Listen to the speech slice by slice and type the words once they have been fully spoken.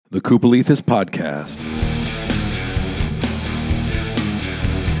The Koopalethis Podcast.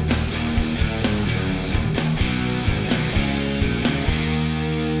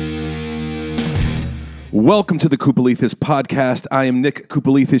 Welcome to the Koopalethis Podcast. I am Nick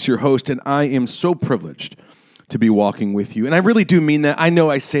Koopalethis, your host, and I am so privileged to be walking with you. And I really do mean that. I know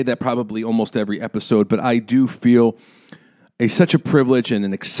I say that probably almost every episode, but I do feel such a privilege and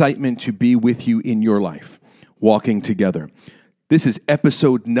an excitement to be with you in your life, walking together. This is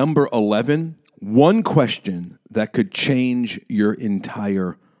episode number 11, one question that could change your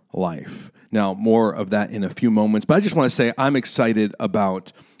entire life. Now, more of that in a few moments, but I just want to say I'm excited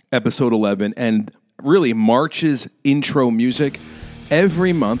about episode 11 and really March's intro music.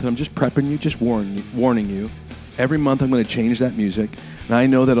 Every month, I'm just prepping you, just warning you, every month I'm going to change that music. And I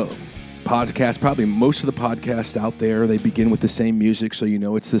know that a podcast, probably most of the podcasts out there, they begin with the same music, so you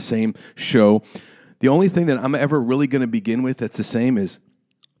know it's the same show. The only thing that I'm ever really going to begin with that's the same is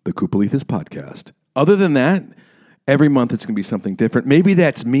the Koopalethis Podcast. Other than that, every month it's going to be something different. Maybe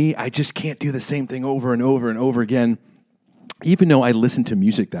that's me. I just can't do the same thing over and over and over again. Even though I listen to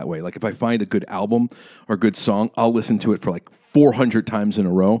music that way, like if I find a good album or a good song, I'll listen to it for like 400 times in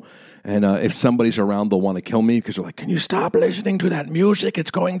a row. And if somebody's around, they'll want to kill me because they're like, can you stop listening to that music?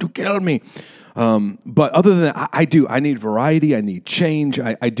 It's going to kill me. But other than that, I need variety. I need change.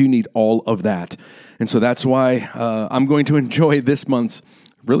 I do need all of that. And so that's why I'm going to enjoy this month's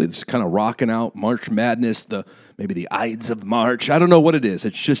really just kind of rocking out March Madness, maybe the Ides of March. I don't know what it is.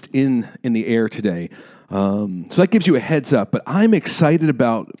 It's just in the air today. So that gives you a heads up. But I'm excited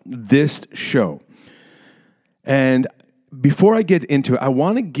about this show. And before I get into it, I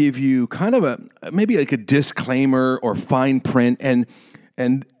want to give you kind of maybe like a disclaimer or fine print. And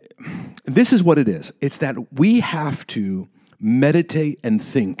this is what it is. It's that we have to meditate and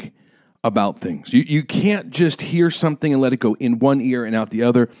think about things. You can't just hear something and let it go in one ear and out the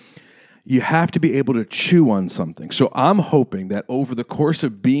other. You have to be able to chew on something. So I'm hoping that over the course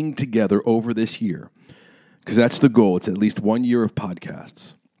of being together over this year, because that's the goal, it's at least 1 year of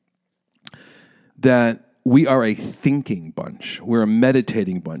podcasts, that we are a thinking bunch. We're a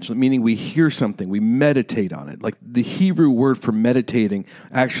meditating bunch, meaning we hear something, we meditate on it. Like the Hebrew word for meditating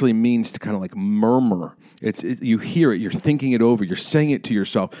actually means to kind of like murmur. You hear it, you're thinking it over, you're saying it to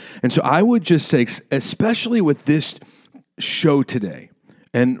yourself. And so I would just say, especially with this show today,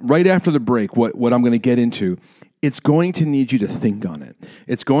 and right after the break, what I'm going to get into, it's going to need you to think on it.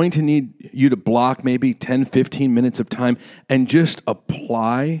 It's going to need you to block maybe 10, 15 minutes of time and just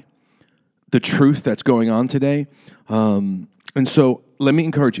apply the truth that's going on today. And so let me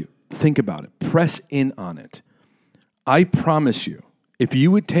encourage you, think about it. Press in on it. I promise you, if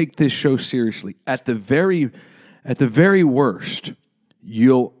you would take this show seriously, at the very worst,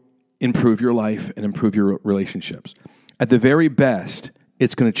 you'll improve your life and improve your relationships. At the very best,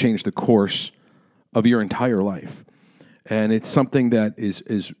 it's going to change the course of your entire life. And it's something that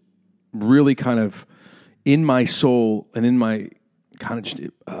is really kind of in my soul and in my kind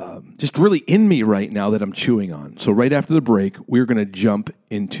of just really in me right now that I'm chewing on. So right after the break, we're going to jump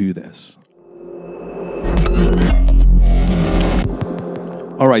into this.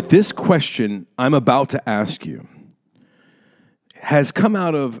 All right, this question I'm about to ask you has come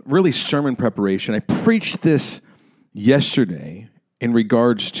out of really sermon preparation. I preached this yesterday in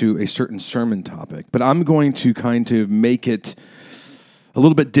regards to a certain sermon topic, but I'm going to kind of make it a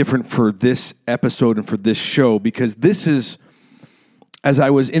little bit different for this episode and for this show, because this is, as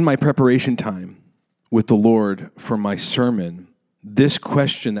I was in my preparation time with the Lord for my sermon, this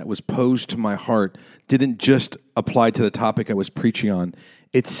question that was posed to my heart didn't just apply to the topic I was preaching on.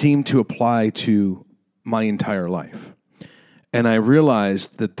 It seemed to apply to my entire life. And I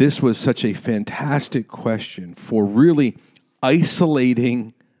realized that this was such a fantastic question for really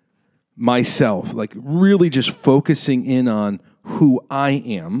isolating myself, like really just focusing in on who I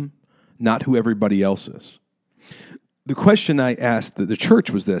am, not who everybody else is. The question I asked the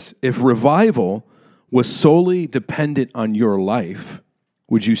church was this: if revival was solely dependent on your life,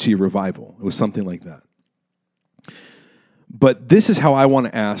 would you see revival? It was something like that. But this is how I want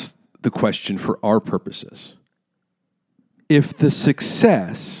to ask the question for our purposes. If the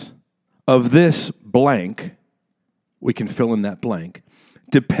success of this blank, we can fill in that blank,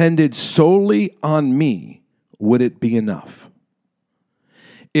 depended solely on me, would it be enough?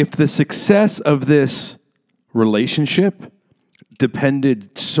 If the success of this relationship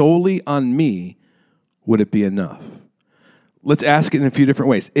depended solely on me, would it be enough? Let's ask it in a few different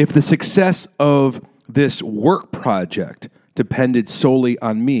ways. If the success of this work project depended solely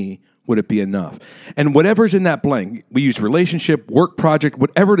on me, would it be enough? And whatever's in that blank, we use relationship, work project,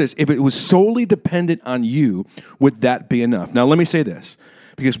 whatever it is, if it was solely dependent on you, would that be enough? Now, let me say this.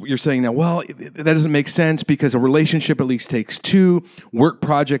 Because you're saying now, well, that doesn't make sense because a relationship at least takes two, work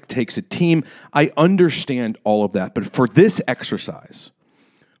project takes a team. I understand all of that. But for this exercise,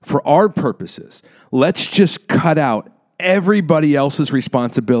 for our purposes, let's just cut out everybody else's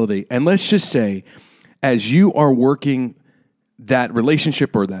responsibility. And let's just say, as you are working that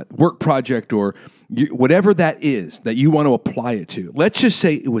relationship or that work project or whatever that is that you want to apply it to, let's just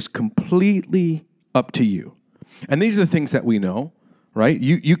say it was completely up to you. And these are the things that we know, right?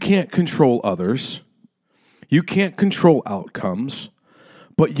 You can't control others. You can't control outcomes,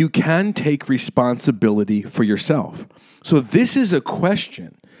 but you can take responsibility for yourself. So this is a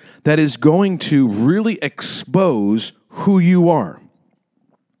question that is going to really expose who you are.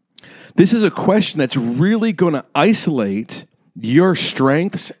 This is a question that's really going to isolate your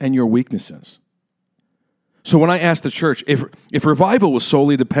strengths and your weaknesses. So when I asked the church, if revival was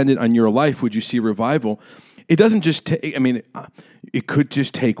solely dependent on your life, would you see revival? It doesn't just take, it could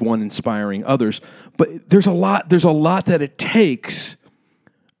just take one inspiring others, but there's a lot that it takes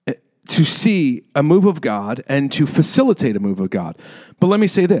to see a move of God and to facilitate a move of God. But let me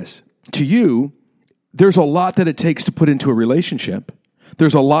say this, to you, there's a lot that it takes to put into a relationship.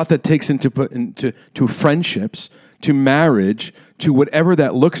 There's a lot that takes to put into friendships, to marriage, to whatever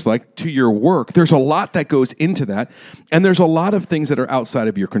that looks like, to your work. There's a lot that goes into that. And there's a lot of things that are outside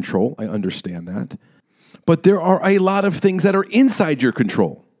of your control. I understand that. But there are a lot of things that are inside your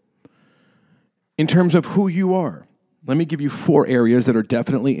control in terms of who you are. Let me give you 4 areas that are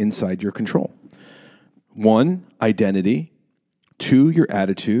definitely inside your control. 1, identity. 2, your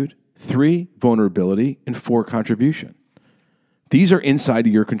attitude. 3, vulnerability. And 4, contribution. These are inside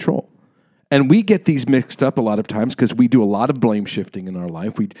of your control. And we get these mixed up a lot of times because we do a lot of blame shifting in our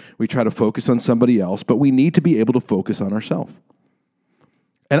life. We try to focus on somebody else, but we need to be able to focus on ourselves.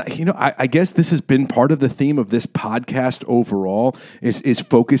 And I guess this has been part of the theme of this podcast overall is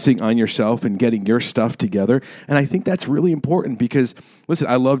focusing on yourself and getting your stuff together. And I think that's really important because, listen,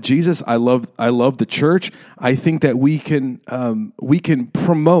 I love Jesus. I love the church. I think that we can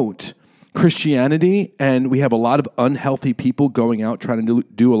promote Christianity, and we have a lot of unhealthy people going out trying to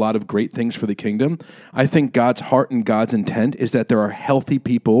do a lot of great things for the kingdom. I think God's heart and God's intent is that there are healthy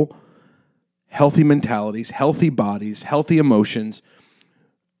people, healthy mentalities, healthy bodies, healthy emotions,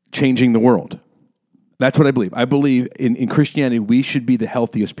 changing the world. That's what I believe. I believe in Christianity, we should be the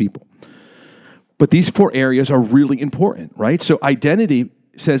healthiest people. But these 4 areas are really important, right? So identity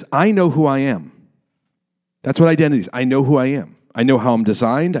says, I know who I am. That's what identity is. I know who I am. I know how I'm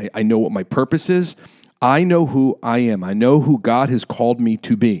designed. I know what my purpose is. I know who I am. I know who God has called me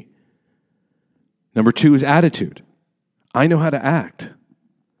to be. Number 2 is attitude. I know how to act.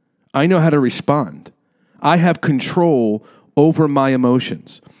 I know how to respond. I have control over my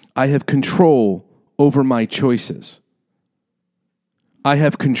emotions. I have control over my choices. I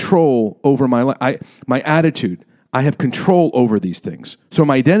have control over my life. My attitude. I have control over these things. So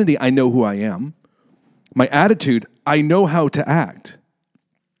my identity, I know who I am. My attitude, I know how to act.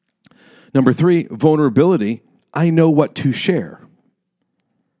 Number 3, vulnerability, I know what to share.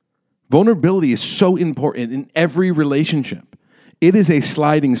 Vulnerability is so important in every relationship. It is a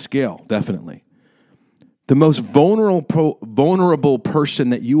sliding scale, definitely. The most vulnerable person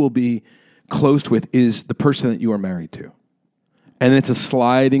that you will be close with is the person that you are married to. And it's a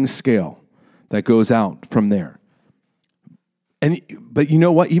sliding scale that goes out from there. But you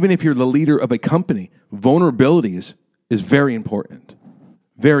know what? Even if you're the leader of a company, vulnerability is very important.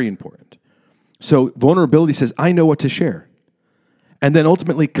 Very important. So vulnerability says, I know what to share. And then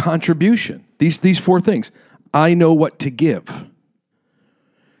ultimately contribution. These 4 things. I know what to give.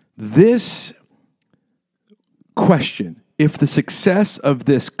 This question, if the success of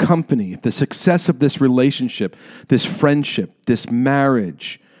this company, if the success of this relationship, this friendship, this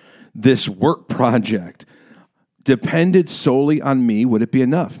marriage, this work project, depended solely on me, would it be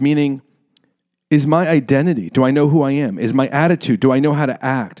enough? Meaning, is my identity, do I know who I am? Is my attitude, do I know how to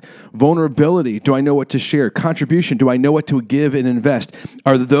act? Vulnerability, do I know what to share? Contribution, do I know what to give and invest?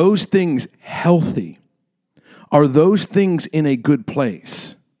 Are those things healthy? Are those things in a good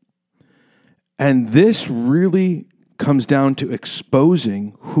place? And this really comes down to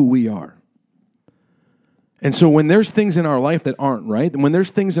exposing who we are. And so when there's things in our life that aren't right, and when there's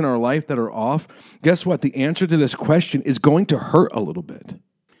things in our life that are off, guess what? The answer to this question is going to hurt a little bit.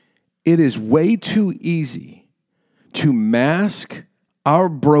 It is way too easy to mask our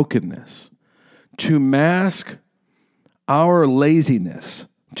brokenness, to mask our laziness,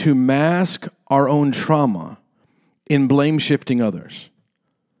 to mask our own trauma in blame shifting others.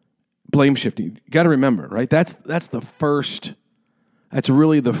 Blame shifting. You got to remember, right? That's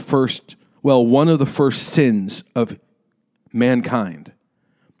really the first, one of the first sins of mankind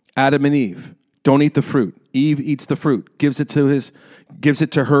Adam and Eve don't eat the fruit. Eve eats the fruit, gives it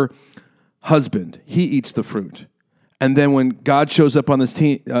to her husband. He eats the fruit. And then when God shows up on the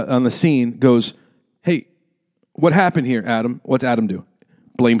scene, goes, hey, what happened here, Adam? What's Adam do?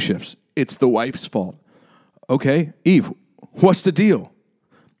 Blame shifts. It's the wife's fault. Okay, Eve, what's the deal?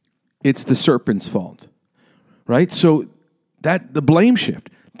 It's the serpent's fault, right? So that the blame shift,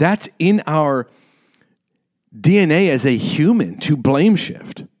 that's in our DNA as a human to blame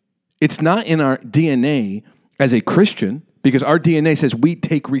shift. It's not in our DNA as a Christian because our DNA says we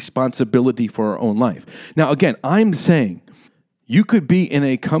take responsibility for our own life. Now, again, I'm saying you could be in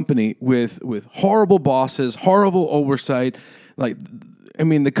a company with horrible bosses, horrible oversight.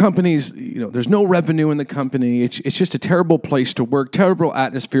 The company's, there's no revenue in the company. It's just a terrible place to work, terrible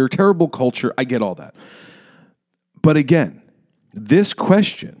atmosphere, terrible culture. I get all that. But again, this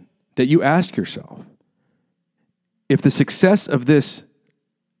question that you ask yourself, if the success of this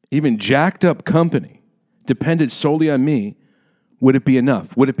even jacked up company depended solely on me, would it be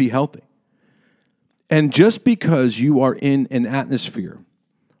enough? Would it be healthy? And just because you are in an atmosphere,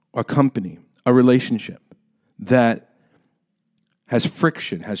 a company, a relationship that has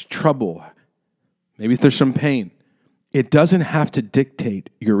friction, has trouble, maybe there's some pain, it doesn't have to dictate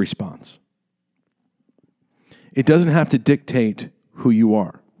your response. It doesn't have to dictate who you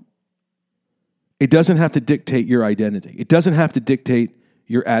are. It doesn't have to dictate your identity. It doesn't have to dictate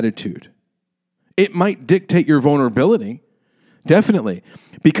your attitude. It might dictate your vulnerability, definitely,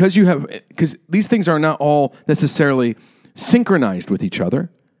 because these things are not all necessarily synchronized with each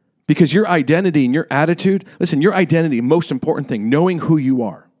other, because your identity and your attitude, listen, your identity, most important thing, knowing who you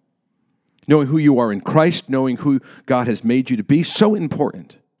are in Christ, knowing who God has made you to be, so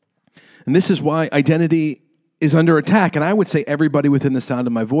important. And this is why identity is under attack. And I would say everybody within the sound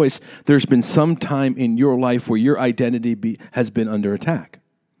of my voice, there's been some time in your life where your identity has been under attack.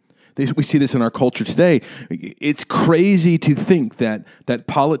 We see this in our culture today. It's crazy to think that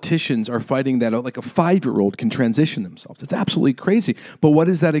politicians are fighting that like a 5-year-old can transition themselves. It's absolutely crazy. But what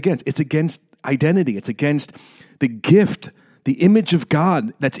is that against? It's against identity. It's against the gift, the image of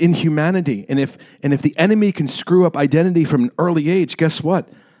God that's in humanity. And if the enemy can screw up identity from an early age, guess what?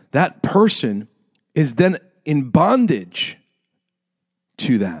 That person is then in bondage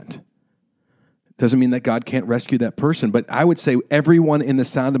to that. Doesn't mean that God can't rescue that person, but I would say everyone in the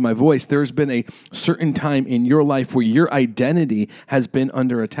sound of my voice, there's been a certain time in your life where your identity has been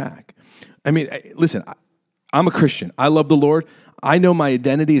under attack. I mean, listen, I'm a Christian. I love the Lord. I know my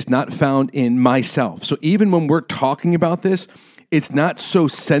identity is not found in myself. So even when we're talking about this, it's not so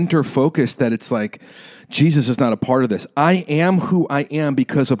center focused that it's like, Jesus is not a part of this. I am who I am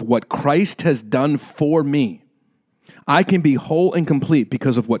because of what Christ has done for me. I can be whole and complete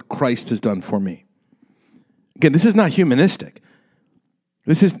because of what Christ has done for me. Again, this is not humanistic.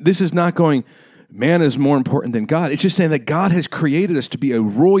 This is not going, man is more important than God. It's just saying that God has created us to be a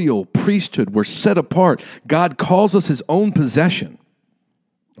royal priesthood. We're set apart. God calls us his own possession.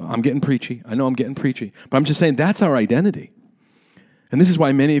 I'm getting preachy. I know I'm getting preachy. But I'm just saying that's our identity. And this is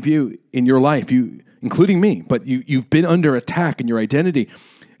why many of you in your life, including me, but you've been under attack in your identity.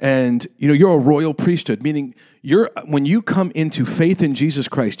 And you're a royal priesthood, meaning when you come into faith in Jesus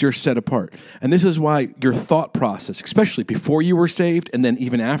Christ, you're set apart. And this is why your thought process, especially before you were saved and then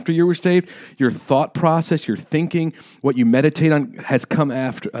even after you were saved, your thought process, your thinking, what you meditate on has come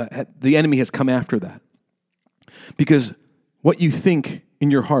after, the enemy has come after that. Because what you think in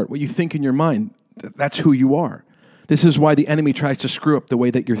your heart, what you think in your mind, that's who you are. This is why the enemy tries to screw up the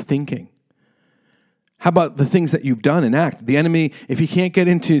way that you're thinking. How about the things that you've done and act? The enemy, if he can't get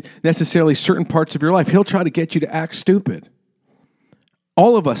into necessarily certain parts of your life, he'll try to get you to act stupid.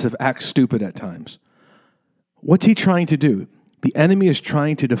 All of us have acted stupid at times. What's he trying to do? The enemy is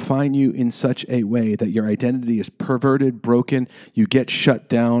trying to define you in such a way that your identity is perverted, broken, you get shut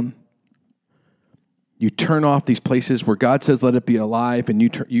down. You turn off these places where God says, let it be alive, and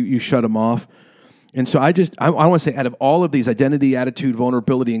you shut them off. And so I want to say, out of all of these, identity, attitude,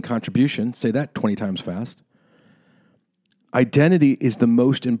 vulnerability, and contribution, say that 20 times fast. Identity is the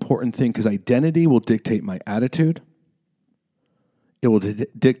most important thing because identity will dictate my attitude. It will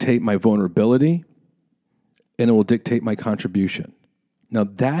dictate my vulnerability, and it will dictate my contribution. Now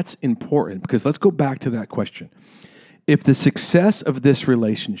that's important because let's go back to that question. If the success of this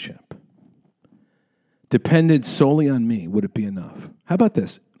relationship depended solely on me, would it be enough? How about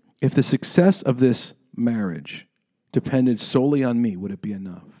this? If the success of this marriage depended solely on me, would it be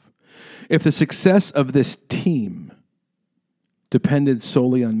enough? If the success of this team depended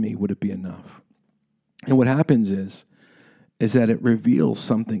solely on me, would it be enough? And what happens is is that it reveals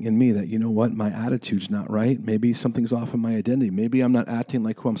something in me that, you know what, my attitude's not right. Maybe something's off in my identity. Maybe I'm not acting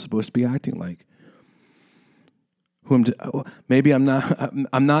like who I'm supposed to be acting like. Maybe I'm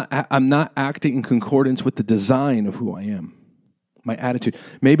not acting in concordance with the design of who I am. My attitude.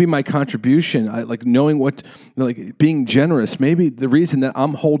 Maybe my contribution, like knowing what, like being generous. Maybe the reason that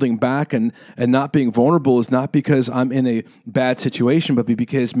I'm holding back and not being vulnerable is not because I'm in a bad situation, but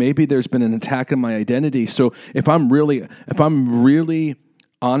because maybe there's been an attack on my identity. So if I'm really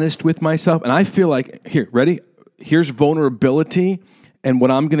honest with myself, and I feel like, here, ready? Here's vulnerability and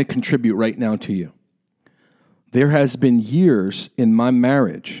what I'm going to contribute right now to you. There has been years in my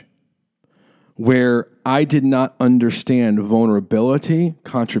marriage where I did not understand vulnerability,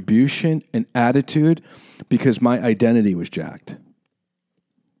 contribution, and attitude because my identity was jacked.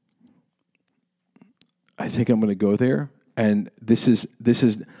 I think I'm going to go there, and this is.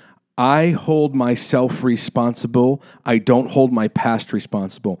 I hold myself responsible. I don't hold my past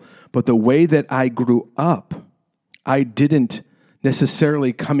responsible. But the way that I grew up, I didn't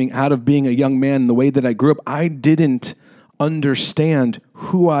necessarily coming out of being a young man. The way that I grew up, I didn't understand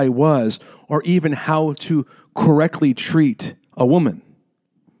who I was or even how to correctly treat a woman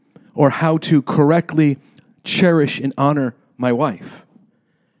or how to correctly cherish and honor my wife.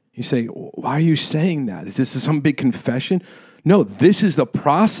 You say, why are you saying that? Is this some big confession? No, this is the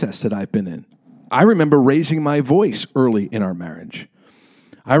process that I've been in. I remember raising my voice early in our marriage.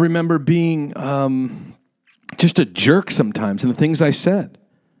 I remember being just a jerk sometimes in the things I said.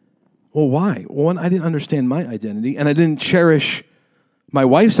 Well, why? One, I didn't understand my identity, and I didn't cherish my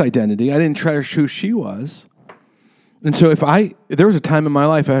wife's identity. I didn't cherish who she was. And so there was a time in my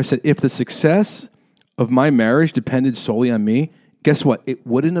life I said, if the success of my marriage depended solely on me, guess what? It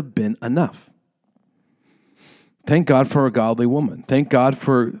wouldn't have been enough. Thank God for a godly woman. Thank God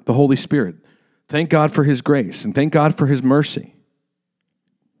for the Holy Spirit. Thank God for His grace, and thank God for His mercy.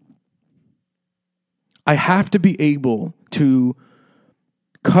 I have to be able to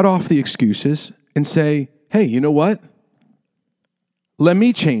cut off the excuses and say, hey, you know what? Let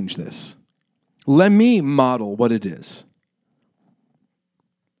me change this. Let me model what it is.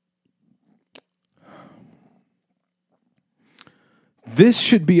 This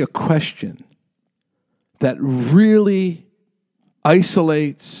should be a question that really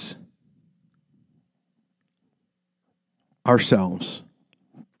isolates ourselves.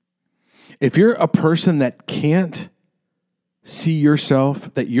 If you're a person that can't see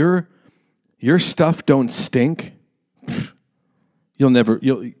yourself, that your stuff don't stink, you'll never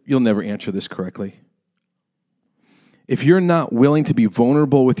answer this correctly. If you're not willing to be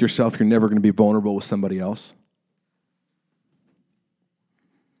vulnerable with yourself, you're never going to be vulnerable with somebody else.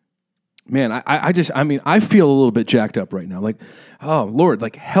 Man, I feel a little bit jacked up right now. Like, oh, Lord,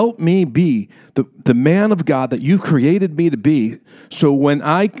 like help me be the man of God that you've created me to be. So when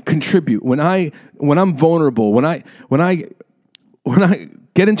I contribute, when I'm vulnerable, when I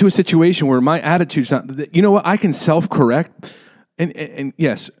get into a situation where my attitude's not, you know what, I can self-correct. And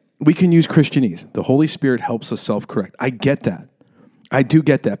yes, we can use Christianese. The Holy Spirit helps us self-correct. I get that. I do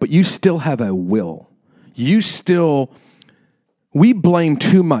get that. But you still have a will. We blame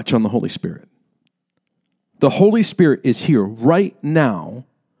too much on the Holy Spirit. The Holy Spirit is here right now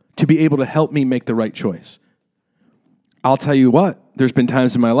to be able to help me make the right choice. I'll tell you what, there's been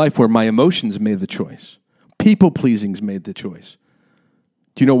times in my life where my emotions made the choice. People-pleasing's made the choice.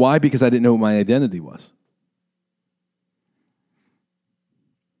 Do you know why? Because I didn't know what my identity was.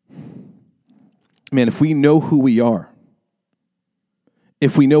 Man, if we know who we are,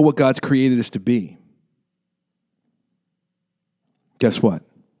 if we know what God's created us to be, guess what?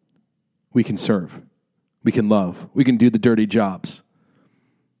 We can serve. We can love. We can do the dirty jobs.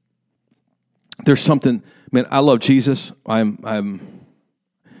 There's something, man, I love Jesus. I'm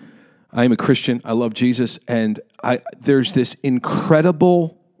a Christian. I love Jesus. And there's this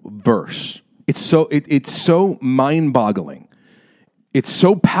incredible verse. It's so mind-boggling. It's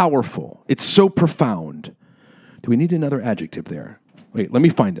so powerful. It's so profound. Do we need another adjective there? Wait, let me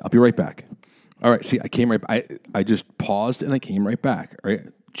find it. I'll be right back. All right, see, I just paused and I came right back. All right,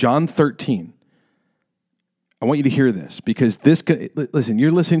 John 13. I want you to hear this because listen,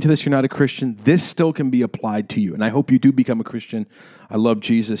 you're listening to this, you're not a Christian. This still can be applied to you. And I hope you do become a Christian. I love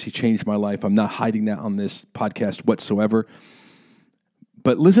Jesus. He changed my life. I'm not hiding that on this podcast whatsoever.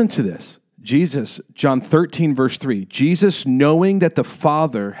 But listen to this. Jesus, John 13, verse 3. Jesus, knowing that the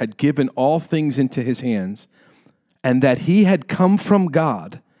Father had given all things into his hands and that he had come from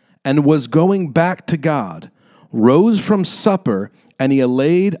God and was going back to God, rose from supper And he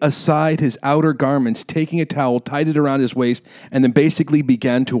laid aside his outer garments, taking a towel, tied it around his waist, and then basically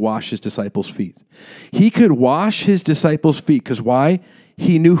began to wash his disciples' feet. He could wash his disciples' feet because why?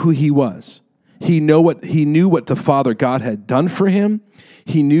 He knew who he was. He knew what the Father God had done for him.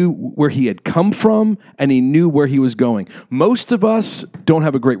 He knew where he had come from, and he knew where he was going. Most of us don't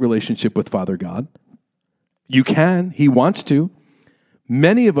have a great relationship with Father God. You can. He wants to.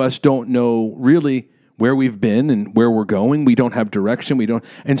 Many of us don't know really where we've been and where we're going. We don't have direction.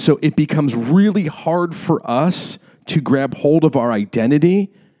 And so it becomes really hard for us to grab hold of our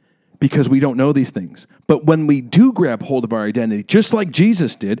identity because we don't know these things. But when we do grab hold of our identity, just like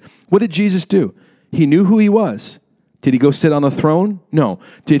Jesus did, what did Jesus do? He knew who he was. Did he go sit on the throne? No.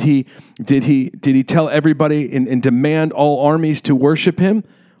 Did he tell everybody and demand all armies to worship him?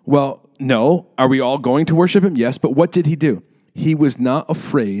 Well, no. Are we all going to worship him? Yes. But what did he do? He was not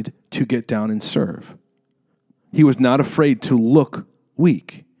afraid to get down and serve. He was not afraid to look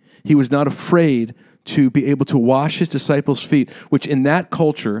weak. He was not afraid to be able to wash his disciples' feet, which in that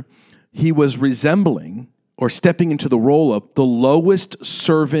culture, he was resembling or stepping into the role of the lowest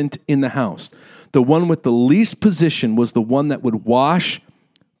servant in the house. The one with the least position was the one that would wash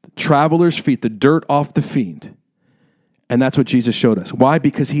the travelers' feet, the dirt off the feet. And that's what Jesus showed us. Why?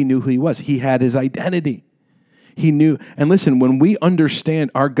 Because he knew who he was. He had his identity. He knew. And listen, when we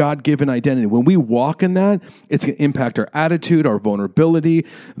understand our God-given identity, when we walk in that, it's going to impact our attitude, our vulnerability,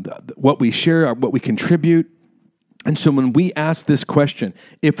 what we share, what we contribute. And so when we ask this question,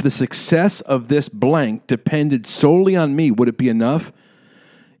 if the success of this blank depended solely on me, would it be enough?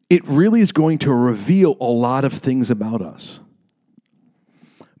 It really is going to reveal a lot of things about us.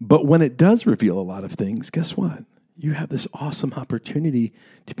 But when it does reveal a lot of things, guess what? You have this awesome opportunity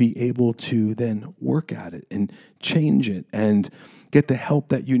to be able to then work at it and change it and get the help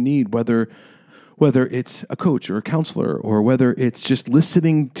that you need, whether it's a coach or a counselor or whether it's just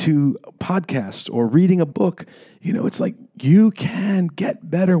listening to podcasts or reading a book. You know, it's like you can get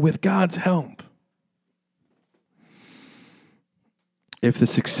better with God's help. If the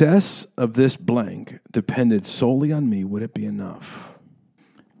success of this blank depended solely on me, would it be enough?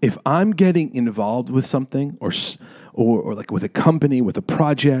 If I'm getting involved with something or like with a company, with a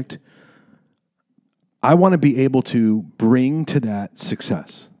project, I want to be able to bring to that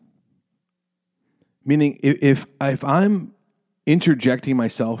success. Meaning if I'm interjecting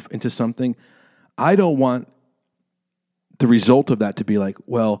myself into something, I don't want the result of that to be like,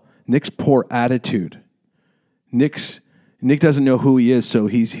 well, Nick's poor attitude. Nick doesn't know who he is, so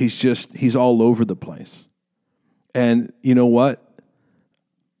he's all over the place. And you know what?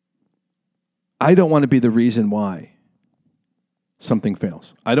 I don't want to be the reason why something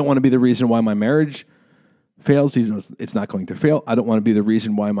fails. I don't want to be the reason why my marriage fails. It's not going to fail. I don't want to be the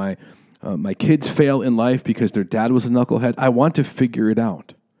reason why my kids fail in life because their dad was a knucklehead. I want to figure it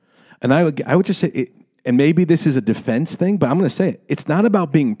out. And I would just say, and maybe this is a defense thing, but I'm going to say it. It's not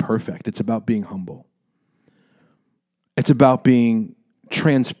about being perfect. It's about being humble. It's about being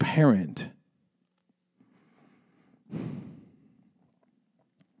transparent.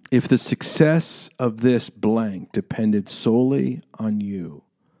 If the success of this blank depended solely on you,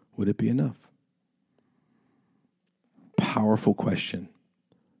 would it be enough? Powerful question.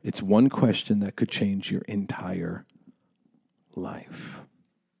 It's one question that could change your entire life.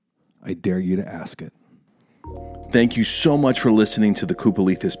 I dare you to ask it. Thank you so much for listening to the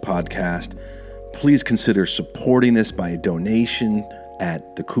Kupolithis podcast. Please consider supporting this by a donation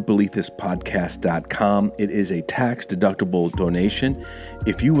at thekupolithispodcast.com. It is a tax-deductible donation.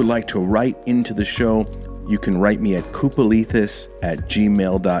 If you would like to write into the show, you can write me at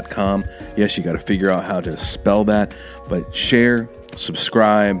kupolithis@gmail.com. Yes, you got to figure out how to spell that, but share,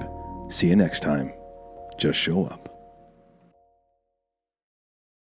 subscribe. See you next time. Just show up.